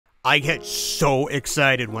I get so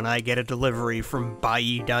excited when I get a delivery from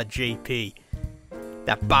Buy.jp.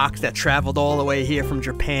 That box that traveled all the way here from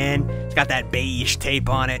Japan, it's got that beige tape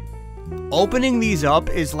on it. Opening these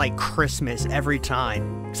up is like Christmas every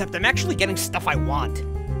time, except I'm actually getting stuff I want.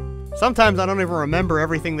 Sometimes I don't even remember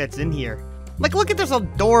everything that's in here. Like, look at this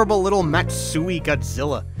adorable little Matsui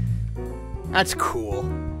Godzilla. That's cool.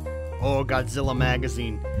 Oh, Godzilla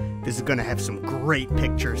magazine. This is gonna have some great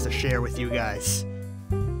pictures to share with you guys.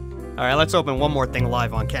 Alright, let's open one more thing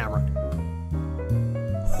live on camera.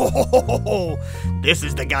 Ho, this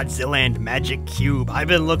is the Godzilland Magic Cube. I've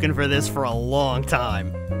been looking for this for a long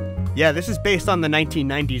time. Yeah, this is based on the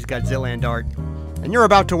 1990s Godzilland art. And you're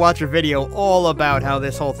about to watch a video all about how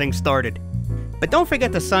this whole thing started. But don't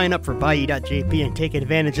forget to sign up for Buy.jp and take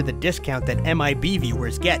advantage of the discount that MIB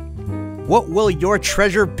viewers get. What will your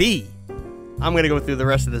treasure be? I'm gonna go through the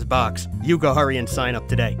rest of this box. You go hurry and sign up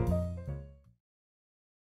today.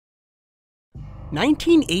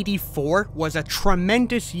 1984 was a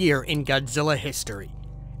tremendous year in Godzilla history.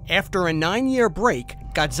 After a 9-year break,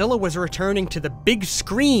 Godzilla was returning to the big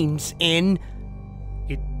screens in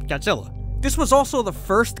Godzilla. This was also the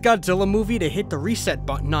first Godzilla movie to hit the reset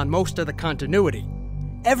button on most of the continuity.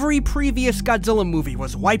 Every previous Godzilla movie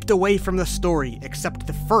was wiped away from the story except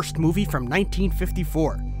the first movie from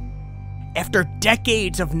 1954. After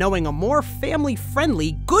decades of knowing a more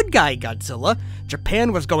family-friendly, good guy Godzilla,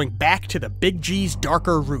 Japan was going back to the Big G's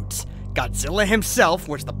darker roots. Godzilla himself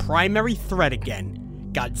was the primary threat again.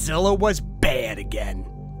 Godzilla was bad again.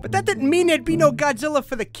 But that didn't mean there'd be no Godzilla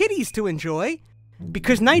for the kiddies to enjoy,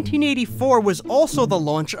 because 1984 was also the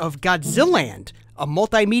launch of Godzilland, a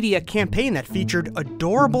multimedia campaign that featured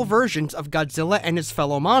adorable versions of Godzilla and his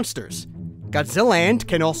fellow monsters. Godzilland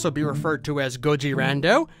can also be referred to as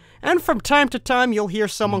Gojirando, and from time to time you'll hear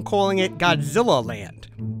someone calling it Godzilla Land.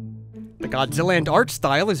 The Godzilland art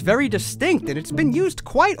style is very distinct, and it's been used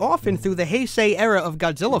quite often through the Heisei era of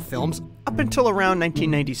Godzilla films up until around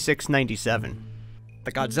 1996-97.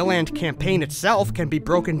 The Godzilland campaign itself can be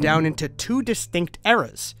broken down into two distinct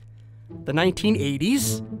eras: the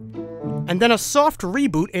 1980s, and then a soft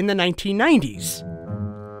reboot in the 1990s.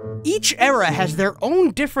 Each era has their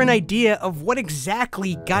own different idea of what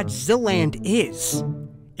exactly Godzilland is.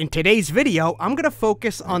 In today's video, I'm going to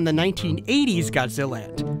focus on the 1980s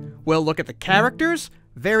Godzilland. We'll look at the characters,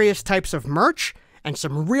 various types of merch, and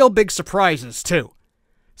some real big surprises too.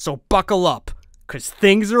 So buckle up, cause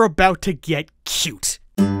things are about to get cute.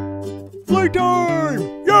 Playtime!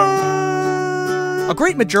 Yay! A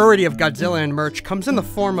great majority of Godzilland merch comes in the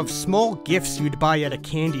form of small gifts you'd buy at a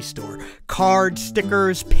candy store. Cards,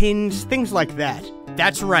 stickers, pins, things like that.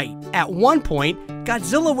 That's right, at one point,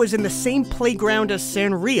 Godzilla was in the same playground as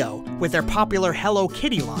Sanrio with their popular Hello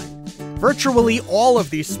Kitty line. Virtually all of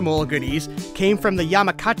these small goodies came from the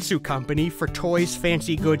Yamakatsu company for toys,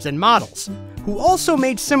 fancy goods, and models, who also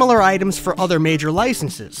made similar items for other major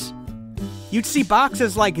licenses. You'd see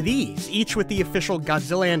boxes like these, each with the official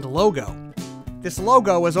Godzilland logo. This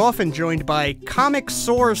logo was often joined by Comic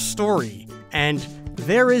Soar's Story and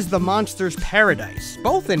There is the Monster's Paradise,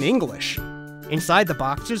 both in English. Inside the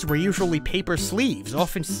boxes were usually paper sleeves,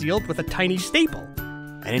 often sealed with a tiny staple.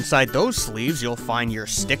 And inside those sleeves, you'll find your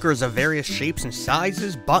stickers of various shapes and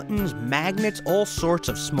sizes, buttons, magnets, all sorts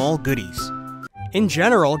of small goodies. In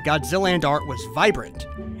general, Godzilland art was vibrant.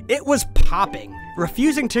 It was popping,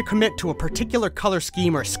 refusing to commit to a particular color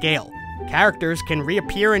scheme or scale. Characters can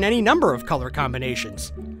reappear in any number of color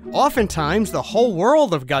combinations. Oftentimes, the whole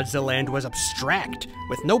world of Godzilland was abstract,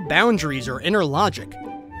 with no boundaries or inner logic.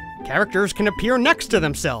 Characters can appear next to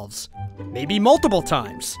themselves, maybe multiple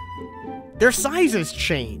times. Their sizes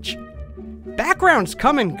change. Backgrounds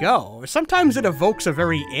come and go. Sometimes it evokes a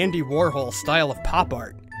very Andy Warhol style of pop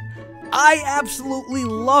art. I absolutely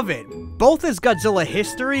love it, both as Godzilla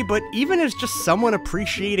history, but even as just someone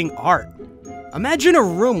appreciating art. Imagine a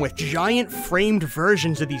room with giant framed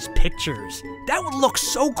versions of these pictures. That would look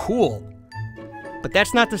so cool. But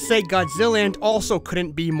that's not to say Godzilland also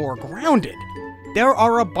couldn't be more grounded. There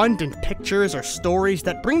are abundant pictures or stories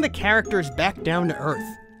that bring the characters back down to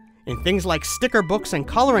earth. In things like sticker books and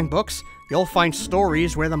coloring books, you'll find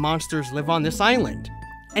stories where the monsters live on this island.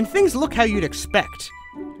 And things look how you'd expect.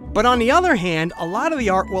 But on the other hand, a lot of the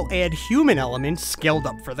art will add human elements scaled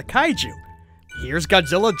up for the kaiju. Here's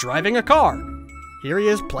Godzilla driving a car. Here he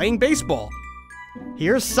is playing baseball.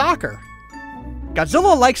 Here's soccer.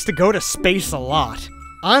 Godzilla likes to go to space a lot.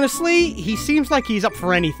 Honestly, he seems like he's up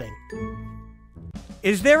for anything.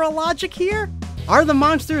 Is there a logic here? Are the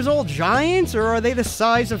monsters all giants, or are they the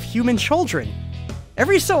size of human children?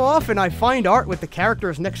 Every so often I find art with the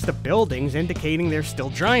characters next to buildings indicating they're still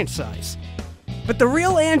giant size. But the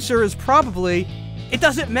real answer is probably, it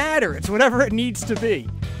doesn't matter, it's whatever it needs to be.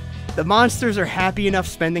 The monsters are happy enough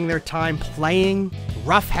spending their time playing,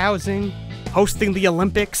 roughhousing, hosting the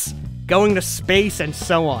Olympics, going to space, and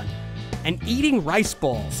so on. And eating rice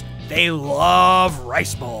balls. They love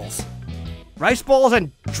rice balls. Rice balls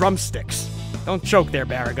and drumsticks. Don't choke there,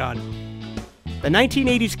 Baragon. The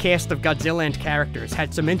 1980s cast of Godzilland characters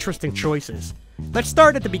had some interesting choices. Let's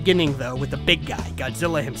start at the beginning, though, with the big guy,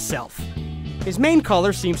 Godzilla himself. His main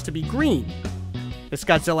color seems to be green. This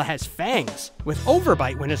Godzilla has fangs, with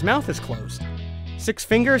overbite when his mouth is closed. 6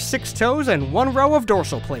 fingers, 6 toes, and 1 row of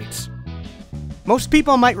dorsal plates. Most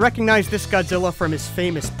people might recognize this Godzilla from his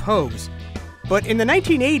famous pose, but in the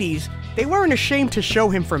 1980s, they weren't ashamed to show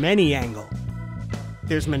him from any angle.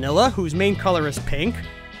 There's Manila, whose main color is pink,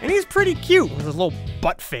 and he's pretty cute with his little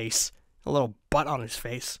butt face. A little butt on his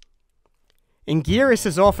face. Anguirus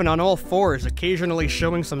is often on all fours, occasionally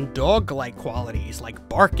showing some dog-like qualities, like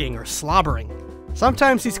barking or slobbering.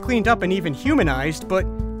 Sometimes he's cleaned up and even humanized, but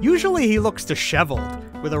usually he looks disheveled,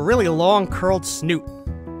 with a really long curled snoot.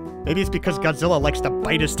 Maybe it's because Godzilla likes to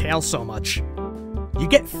bite his tail so much. You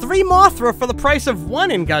get 3 Mothra for the price of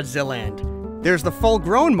 1 in Godzilland. There's the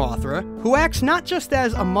full-grown Mothra, who acts not just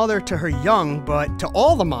as a mother to her young, but to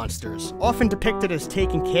all the monsters, often depicted as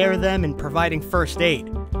taking care of them and providing first aid.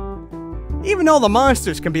 Even though the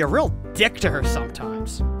monsters can be a real dick to her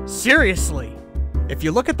sometimes. Seriously. If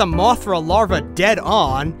you look at the Mothra larva dead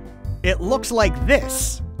on, it looks like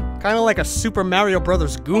this. Kinda like a Super Mario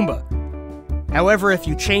Bros. Goomba. However, if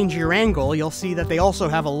you change your angle, you'll see that they also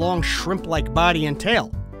have a long shrimp-like body and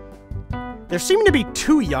tail. There seem to be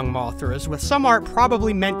 2 young Mothras, with some art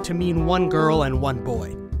probably meant to mean 1 girl and 1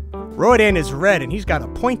 boy. Rodan is red and he's got a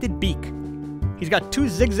pointed beak. He's got 2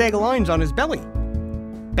 zigzag lines on his belly.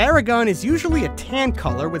 Baragon is usually a tan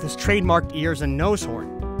color with his trademarked ears and nose horn.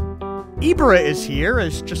 Ibra is here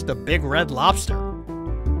as just a big red lobster.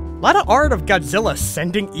 A lot of art of Godzilla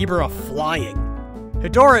sending Ibra flying.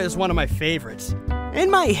 Hedorah is one of my favorites. In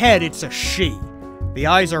my head, it's a she. The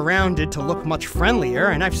eyes are rounded to look much friendlier,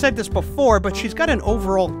 and I've said this before, but she's got an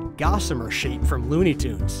overall gossamer shape from Looney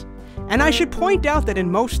Tunes. And I should point out that in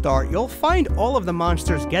most art, you'll find all of the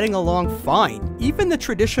monsters getting along fine, even the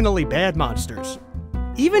traditionally bad monsters.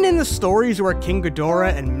 Even in the stories where King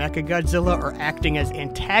Ghidorah and Mechagodzilla are acting as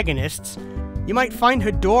antagonists, you might find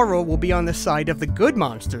Hedorah will be on the side of the good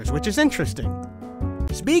monsters, which is interesting.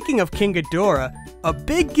 Speaking of King Ghidorah, a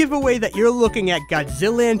big giveaway that you're looking at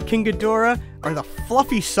Godzilla and King Ghidorah are the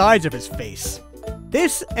fluffy sides of his face.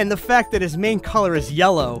 This, and the fact that his main color is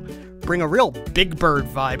yellow, bring a real Big Bird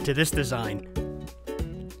vibe to this design.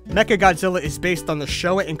 Mechagodzilla is based on the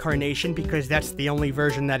Showa incarnation because that's the only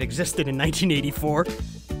version that existed in 1984.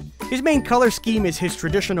 His main color scheme is his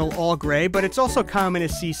traditional all-gray, but it's also common to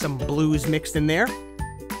see some blues mixed in there.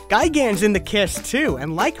 Gigan's in the cast too,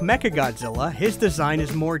 and like Mechagodzilla, his design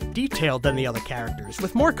is more detailed than the other characters,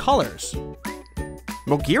 with more colors.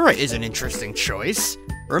 Mogira is an interesting choice.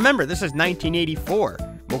 Remember, this is 1984.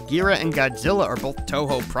 Mogira and Godzilla are both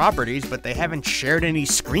Toho properties, but they haven't shared any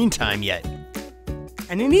screen time yet.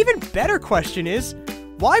 And an even better question is,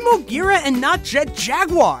 why Mogira and not Jet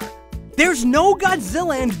Jaguar? There's no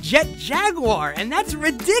Godzilla and Jet Jaguar, and that's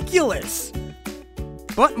ridiculous!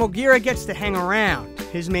 But Mogira gets to hang around.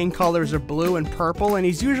 His main colors are blue and purple, and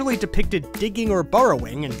he's usually depicted digging or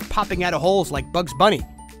burrowing and popping out of holes like Bugs Bunny.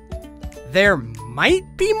 There might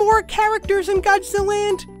be more characters in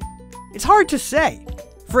Godzilland? It's hard to say.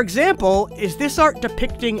 For example, is this art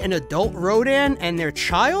depicting an adult Rodan and their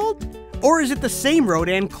child? Or is it the same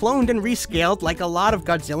Rodan cloned and rescaled like a lot of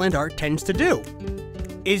Godzilland art tends to do?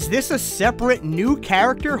 Is this a separate new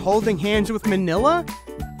character holding hands with Manila?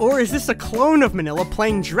 Or is this a clone of Manila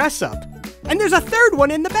playing dress-up? And there's a third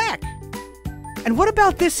one in the back! And what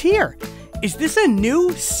about this here? Is this a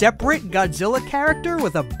new, separate Godzilla character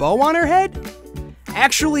with a bow on her head?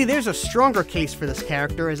 Actually, there's a stronger case for this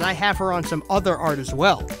character, as I have her on some other art as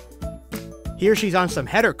well. Here she's on some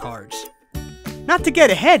header cards. Not to get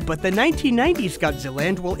ahead, but the 1990s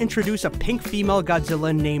Godzilland will introduce a pink female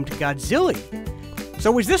Godzilla named Godzilla.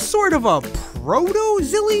 So is this sort of a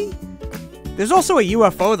proto-Zilly? There's also a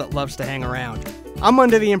UFO that loves to hang around. I'm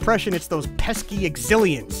under the impression it's those pesky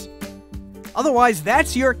Exilians. Otherwise,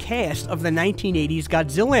 that's your cast of the 1980s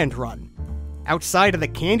Godzilland run. Outside of the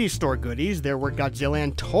candy store goodies, there were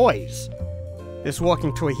Godzilland toys. This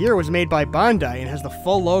walking toy here was made by Bandai and has the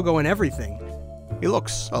full logo and everything. He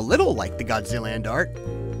looks a little like the Godzilland art.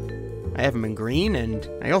 I have him in green, and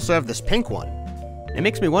I also have this pink one. It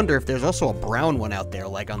makes me wonder if there's also a brown one out there,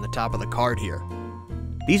 like on the top of the card here.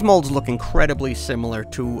 These molds look incredibly similar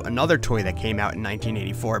to another toy that came out in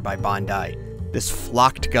 1984 by Bandai. This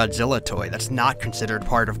flocked Godzilla toy that's not considered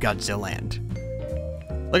part of Godzilland.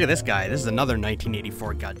 Look at this guy, this is another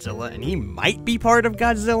 1984 Godzilla, and he might be part of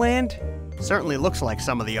Godzilland? Certainly looks like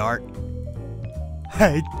some of the art.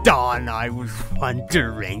 Hey Dawn, I was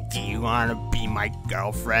wondering, do you want to be my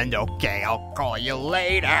girlfriend? Okay, I'll call you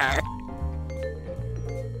later.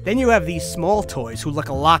 Then you have these small toys who look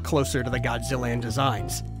a lot closer to the Godzilland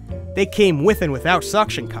designs. They came with and without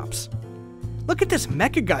suction cups. Look at this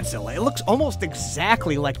Mechagodzilla, it looks almost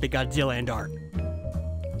exactly like the Godzilland art.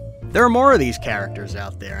 There are more of these characters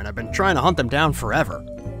out there, and I've been trying to hunt them down forever.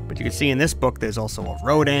 But you can see in this book there's also a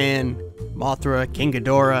Rodan, Mothra, King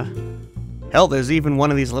Ghidorah. Hell, there's even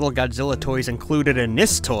one of these little Godzilla toys included in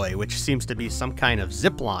this toy, which seems to be some kind of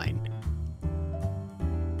zip line.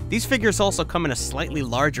 These figures also come in a slightly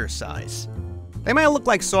larger size. They might look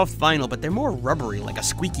like soft vinyl, but they're more rubbery, like a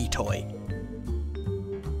squeaky toy.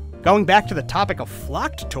 Going back to the topic of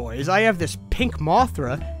flocked toys, I have this pink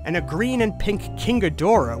Mothra and a green and pink King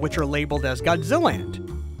Ghidorah, which are labeled as Godzilland.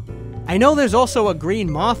 I know there's also a green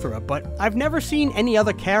Mothra, but I've never seen any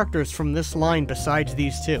other characters from this line besides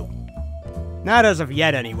these two. Not as of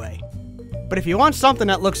yet, anyway. But if you want something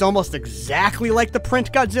that looks almost exactly like the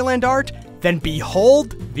print Godzilland art, then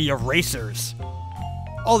behold the erasers.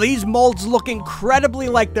 Oh, these molds look incredibly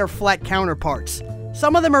like their flat counterparts.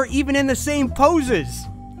 Some of them are even in the same poses.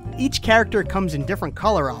 Each character comes in different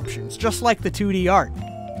color options, just like the 2D art.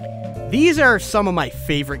 These are some of my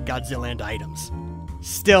favorite Godzilland items.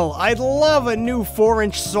 Still, I'd love a new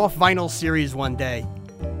 4-inch soft vinyl series one day.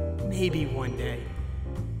 Maybe one day.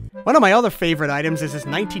 One of my other favorite items is this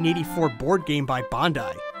 1984 board game by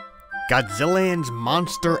Bandai. Godzilla's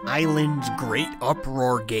Monster Island's Great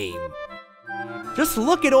Uproar game. Just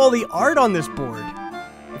look at all the art on this board.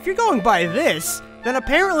 If you're going by this, then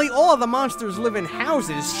apparently all of the monsters live in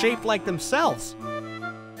houses shaped like themselves.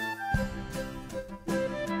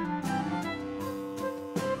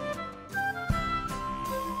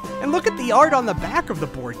 And look at the art on the back of the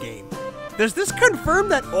board game. Does this confirm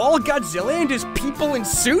that all Godzilland is people in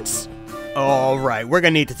suits? Alright, we're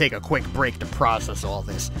gonna need to take a quick break to process all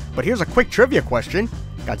this. But here's a quick trivia question.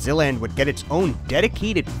 Godzilland would get its own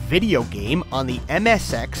dedicated video game on the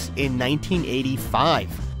MSX in 1985.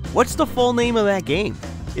 What's the full name of that game?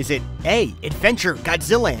 Is it A, Adventure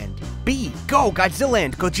Godzilland, B, Go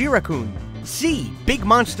Godzilland Gojira-kun, C, Big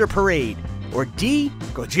Monster Parade, or D,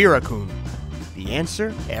 Gojira-kun? The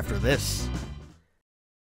answer after this.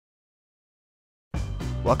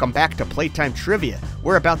 Welcome back to Playtime Trivia.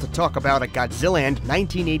 We're about to talk about a Godzilland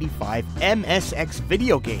 1985 MSX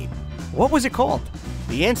video game. What was it called?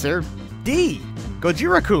 The answer, D,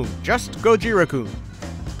 Gojira-kun, just Gojira-kun.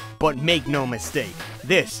 But make no mistake,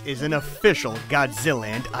 this is an official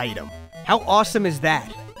Godzilland item. How awesome is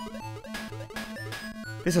that?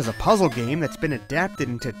 This is a puzzle game that's been adapted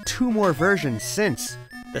into 2 more versions since.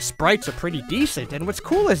 The sprites are pretty decent, and what's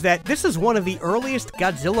cool is that this is one of the earliest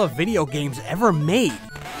Godzilla video games ever made.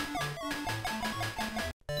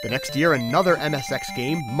 The next year, another MSX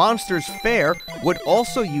game, Monsters Fair, would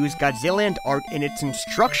also use Godzilland art in its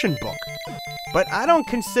instruction book. But I don't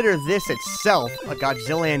consider this itself a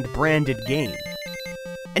Godzilland branded game.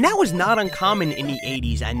 And that was not uncommon in the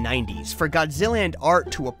 80s and 90s, for Godzilland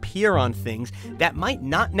art to appear on things that might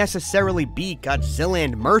not necessarily be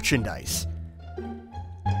Godzilland merchandise.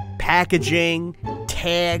 Packaging,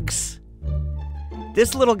 tags.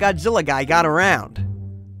 This little Godzilla guy got around.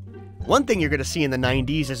 One thing you're going to see in the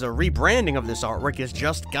 90s is a rebranding of this artwork as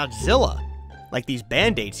just Godzilla, like these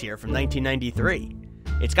Band-Aids here from 1993.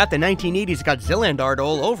 It's got the 1980s Godzilland art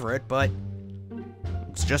all over it, but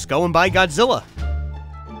it's just going by Godzilla.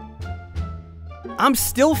 I'm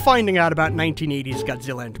still finding out about 1980s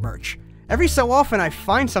Godzilland merch. Every so often I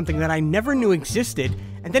find something that I never knew existed,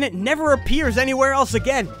 and then it never appears anywhere else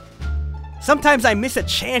again. Sometimes I miss a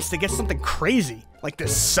chance to get something crazy, like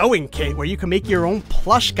this sewing kit where you can make your own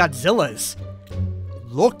plush Godzillas.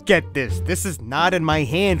 Look at this. This is not in my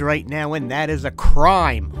hand right now, and that is a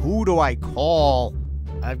crime. Who do I call?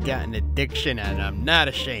 I've got an addiction, and I'm not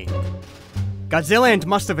ashamed. Godzilland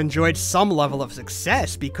must have enjoyed some level of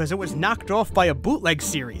success because it was knocked off by a bootleg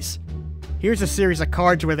series. Here's a series of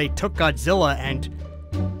cards where they took Godzilla and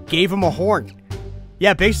gave him a horn.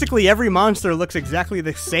 Yeah, basically every monster looks exactly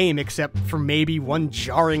the same except for maybe one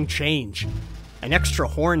jarring change. An extra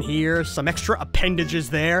horn here, some extra appendages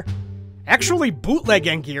there. Actually, bootleg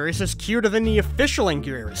Anguirus is cuter than the official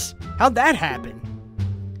Anguirus. How'd that happen?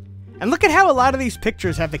 And look at how a lot of these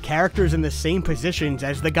pictures have the characters in the same positions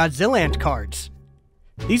as the Godzilland cards.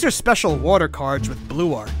 These are special water cards with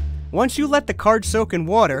blue art. Once you let the card soak in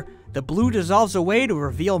water, the blue dissolves away to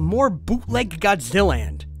reveal more bootleg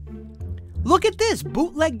Godzilland. Look at this!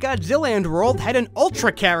 Bootleg Godzilland World had an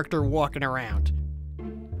Ultra character walking around.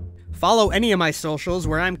 Follow any of my socials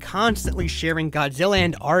where I'm constantly sharing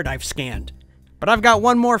Godzilland art I've scanned. But I've got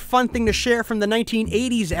one more fun thing to share from the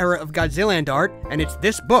 1980s era of Godzilland art, and it's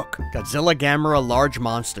this book, Godzilla Gamera Large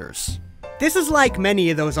Monsters. This is like many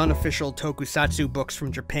of those unofficial tokusatsu books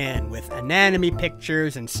from Japan, with anatomy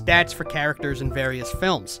pictures and stats for characters in various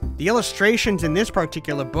films. The illustrations in this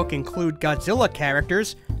particular book include Godzilla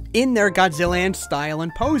characters in their Godzilland style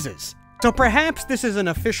and poses. So perhaps this is an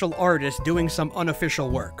official artist doing some unofficial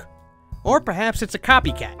work. Or perhaps it's a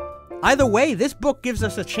copycat. Either way, this book gives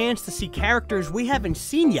us a chance to see characters we haven't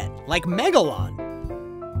seen yet, like Megalon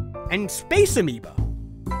and Space Amoeba.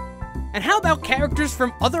 And how about characters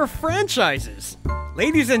from other franchises?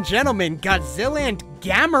 Ladies and gentlemen, Godzilland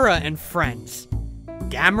Gamera and Friends.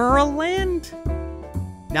 Gameraland?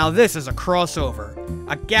 Now this is a crossover.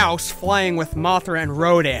 A Gauss flying with Mothra and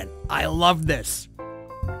Rodan. I love this.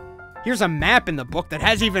 Here's a map in the book that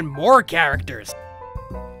has even more characters.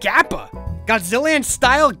 Gappa!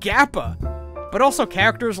 Godzilland-style Gappa! But also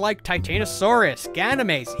characters like Titanosaurus,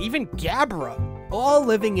 Ganymedes, even Gabra, all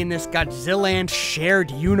living in this Godzilland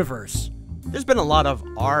shared universe. There's been a lot of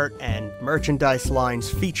art and merchandise lines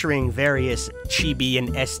featuring various chibi and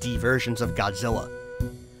SD versions of Godzilla.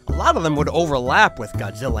 A lot of them would overlap with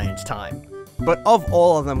Godzilland's time, but of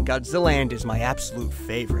all of them, Godzilland is my absolute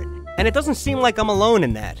favorite, and it doesn't seem like I'm alone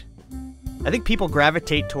in that. I think people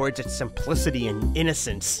gravitate towards its simplicity and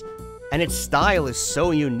innocence, and its style is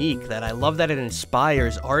so unique that I love that it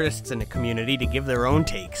inspires artists in the community to give their own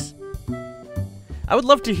takes. I would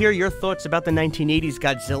love to hear your thoughts about the 1980s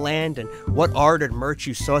Godzilland and what art and merch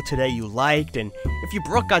you saw today you liked, and if you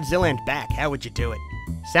brought Godzilland back, how would you do it?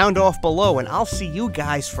 Sound off below, and I'll see you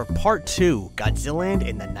guys for part 2, Godzilland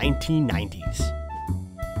in the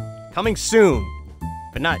 1990s. Coming soon,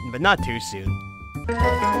 but not too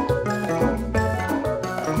soon.